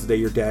because it's the day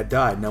your dad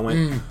died. And I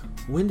went,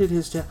 when did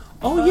his dad?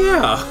 Oh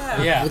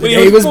yeah. yeah. The When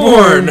day he was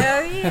born.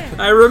 Oh yeah.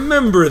 I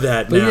remember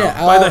that now.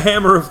 yeah, by the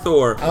hammer of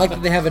Thor. I like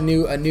that they have a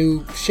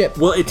new ship.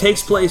 Well, it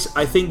takes place,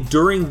 I think,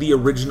 during the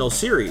original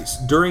series,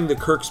 during the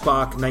Kirk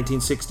Spock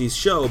 1960s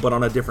show, but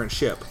on a different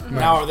ship.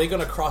 Now, are they going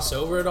to cross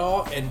over at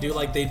all and do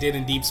like they did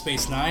in Deep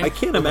Space Nine? I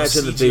can't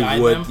imagine that they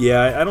would.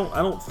 Yeah, I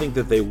don't think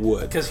that they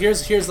would. Because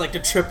here's like the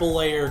triple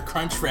layer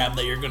crunch wrap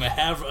that you're going to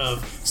have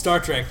of Star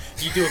Trek.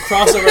 You do a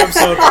crossover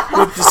episode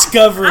with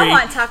Discovery. I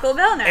want Taco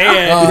Bell now.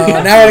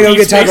 And Now I gotta go Deep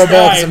get Taco Space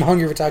Bell because Nine, I'm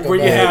hungry for Taco where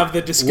Bell. you have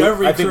the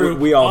Discovery I think crew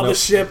we all on know. the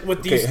ship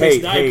with Deep Okay,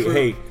 Space Nine crew.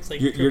 hey, It's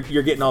like,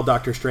 you're getting all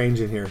Doctor Strange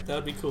in here. that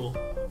would be cool.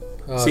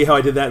 See how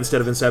I did that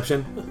instead of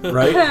Inception,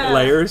 right?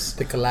 Layers.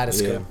 The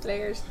kaleidoscope.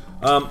 Layers.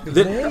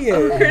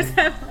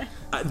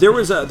 There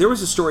was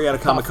a story out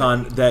of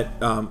Comic-Con that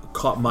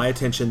caught my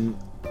attention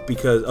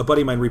because a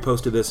buddy of mine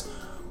reposted this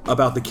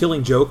about the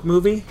Killing Joke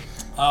movie,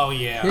 Oh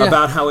yeah. Yeah.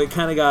 about how it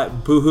kind of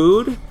got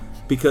boo-hooed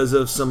because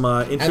of some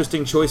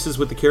interesting choices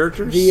with the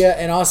characters.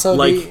 And also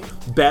like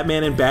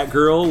Batman and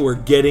Batgirl were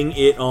getting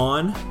it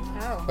on.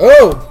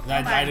 Oh,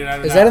 I did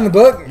not is that in the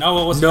book?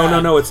 No, it was No,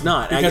 not. no, it's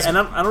not. Because- And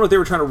I don't know if they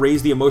were trying to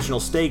raise the emotional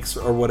stakes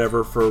or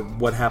whatever for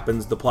what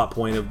happens, the plot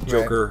point of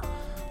Joker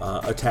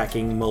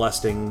attacking,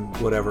 molesting,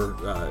 whatever,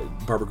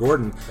 Barbara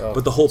Gordon.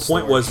 But the whole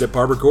point was that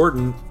Barbara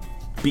Gordon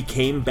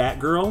became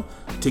Batgirl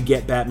to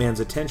get Batman's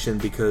attention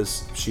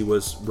because she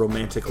was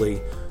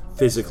romantically,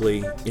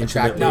 physically,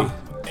 intimately. No,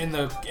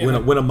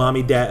 When a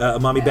mommy bat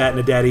and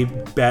a daddy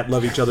bat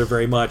love each other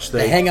very much,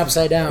 They hang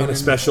upside down. in a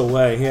special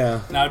way. Yeah.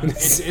 now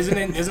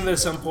isn't there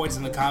some points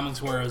in the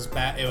comics where it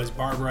was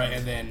Barbara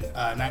and then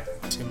not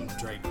Tim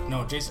Drake?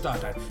 No, Jason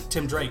Todd died.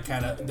 Tim Drake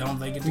kind of don't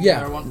they get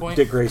together at one point?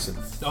 Dick Grayson.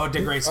 Oh,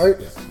 Dick Grayson.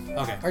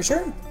 Okay. Are you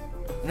sure?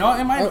 No,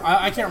 it might.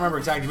 I can't remember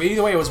exactly, but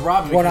either way, it was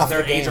Robin Going because off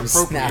they're the age games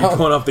appropriate. now.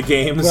 Going off the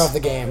games. We're off the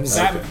games.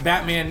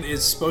 Batman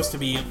is supposed to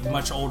be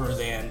much older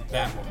than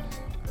Batwoman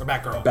or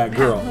Batgirl.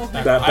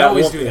 Batgirl. I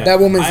always do that. That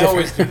woman's I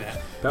always do different.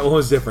 that. That one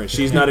was different.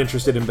 She's not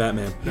interested in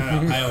Batman. No,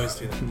 I always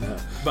do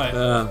that.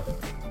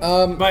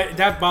 But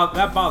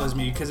that bothers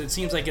me because it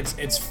seems like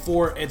it's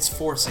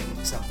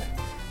forcing something.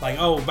 Like,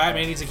 oh,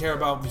 Batman needs to care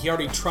about. He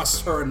already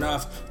trusts her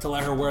enough to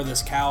let her wear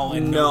this cowl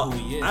and know No, who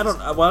he is. I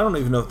don't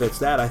even know if that's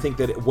that. I think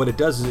that what it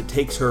does is it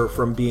takes her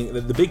from being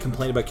the big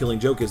complaint about Killing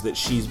Joke is that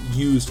she's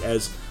used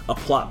as a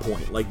plot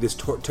point. Like this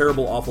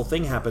terrible, awful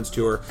thing happens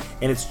to her,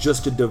 and it's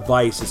just a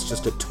device. It's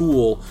just a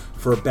tool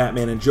for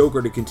Batman and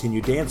Joker to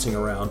continue dancing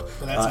around.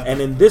 And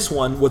in this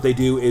one, what they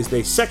do is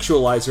they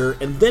sexualize her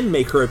and then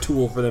make her a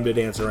tool for them to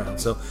dance around.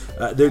 So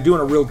they're doing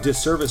a real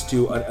disservice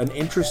to an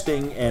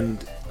interesting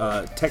and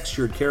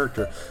textured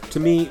character. To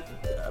me,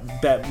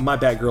 my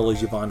Batgirl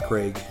is Yvonne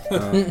Craig,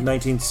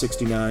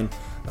 1969,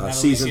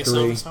 season Alicia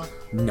 3.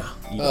 Silverstone? No,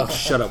 you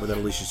shut up with that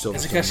Alicia Silverstone.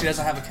 Is it because she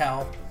doesn't have a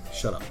cowl?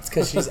 Shut up. It's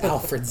because she's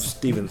Alfred's.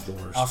 Steven's the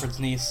worst. Alfred's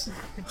niece.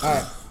 All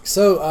right.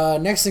 So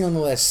next thing on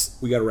the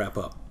list. We got to wrap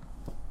up.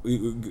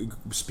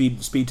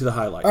 Speed to the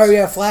highlights. Oh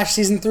yeah, Flash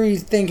season 3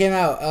 thing came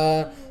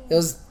out. It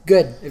was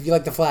good. If you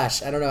like the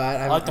Flash, I don't know.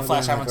 I like the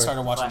Flash. I haven't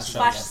started watching the show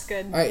Flash yet. is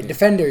good. All right,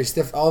 Defenders.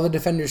 All the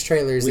Defenders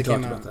trailers We that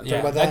came talked out. about that.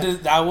 Talk Yeah,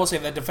 about that. I will say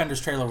that Defenders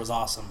trailer was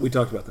awesome. We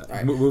talked about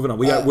that. Moving on.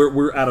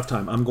 We're out of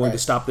time. I'm going to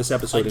stop this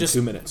episode in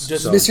 2 minutes.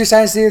 just- so. Mystery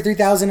Science Theater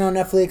 3000 on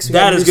Netflix. We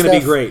That got is new gonna be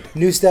stuff- great.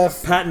 New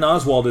stuff. Patton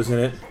Oswalt is in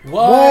it.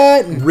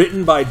 What?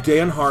 Written by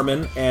Dan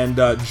Harmon and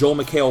Joel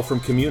McHale from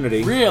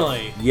Community.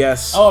 Really?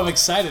 Yes. Oh, I'm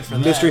excited for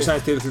that. Mystery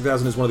Science Theater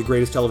 3000 is one of the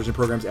greatest television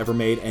programs ever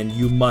made, and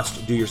you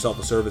must do yourself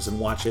a service and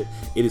watch it.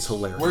 It is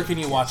hilarious. Where can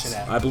you watch it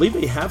at? I believe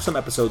they have some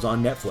episodes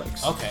on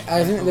Netflix. Okay.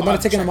 I think they might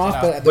have taken them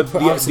off, but But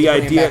obviously the they're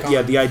putting it idea, back yeah,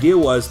 on. the idea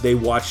was they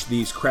watch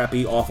these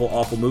crappy,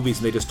 awful movies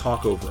and they just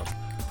talk over them.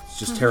 It's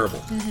just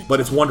terrible, but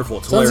it's wonderful.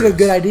 It's Sounds hilarious. like a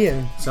good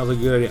idea. Sounds like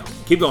a good idea.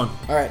 Keep going.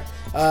 All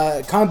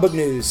right. Comic book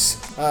news.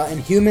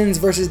 Inhumans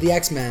versus the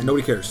X-Men.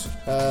 Nobody cares.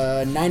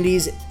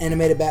 90s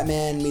animated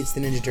Batman meets the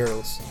Ninja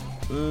Turtles.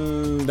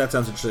 That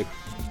sounds interesting.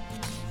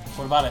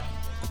 What about it?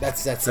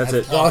 That's it.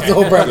 the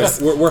whole premise.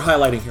 We're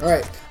highlighting here. All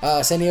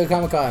right. San Diego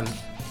Comic Con.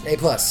 A+.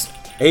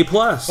 A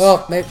plus.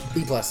 Well, maybe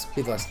B+.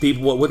 B+.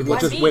 B, what Why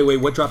just B? wait,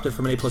 what dropped it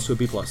from an A plus to a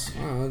B plus?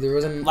 There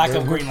wasn't Lack there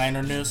of wasn't- Green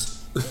Lantern news.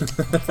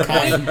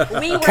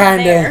 We were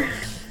Kinda. there.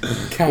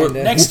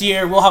 Kinda. Next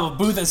year, we'll have a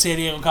booth at San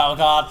Diego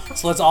Comic-Con,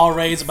 so let's all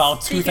raise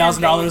about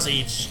 $2,000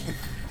 each,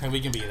 and we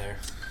can be there.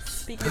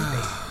 Speaking of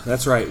faith.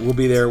 That's right. We'll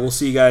be there. We'll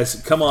see you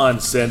guys. Come on,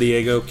 San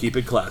Diego. Keep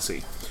it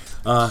classy.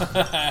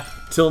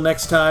 Till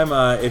next time,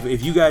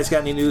 if you guys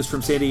got any news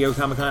from San Diego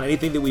Comic-Con,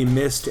 anything that we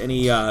missed,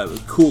 any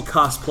cool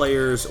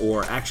cosplayers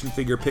or action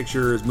figure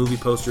pictures, movie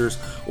posters,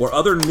 or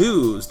other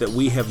news that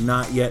we have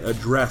not yet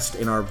addressed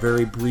in our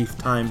very brief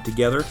time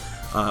together,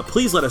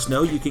 please let us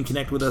know. You can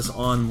connect with us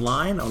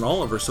online on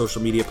all of our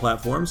social media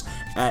platforms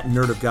at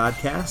Nerd of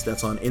Godcast.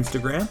 That's on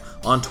Instagram,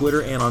 on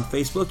Twitter, and on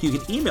Facebook. You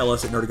can email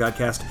us at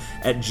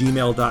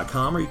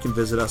nerdofgodcast@gmail.com, or you can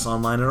visit us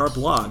online at our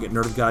blog at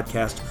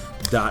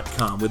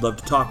nerdofgodcast.com. We'd love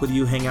to talk with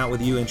you, hang out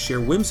with you, and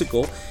share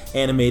whimsical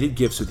animated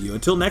gifts with you.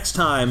 Until next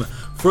time,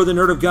 for the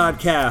Nerd of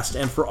Godcast,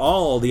 and for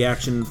all the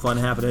action and fun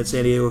happening at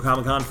San Diego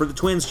Comic-Con, for the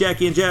twins,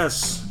 Jackie and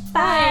Jess,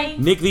 Bye.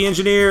 Nick the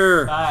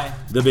Engineer, Bye.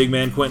 the big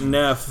man Quentin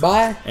Neff,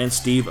 Bye. and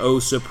Steve O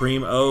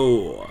Supreme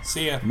O.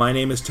 See ya. My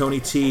name is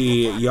Tony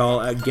T.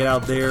 Y'all get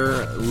out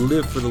there,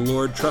 live for the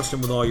Lord, trust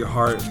Him with all your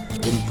heart,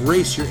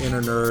 embrace your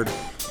inner nerd,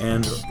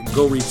 and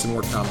go read some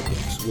more comic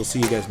books. We'll see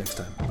you guys next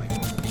time. Bye.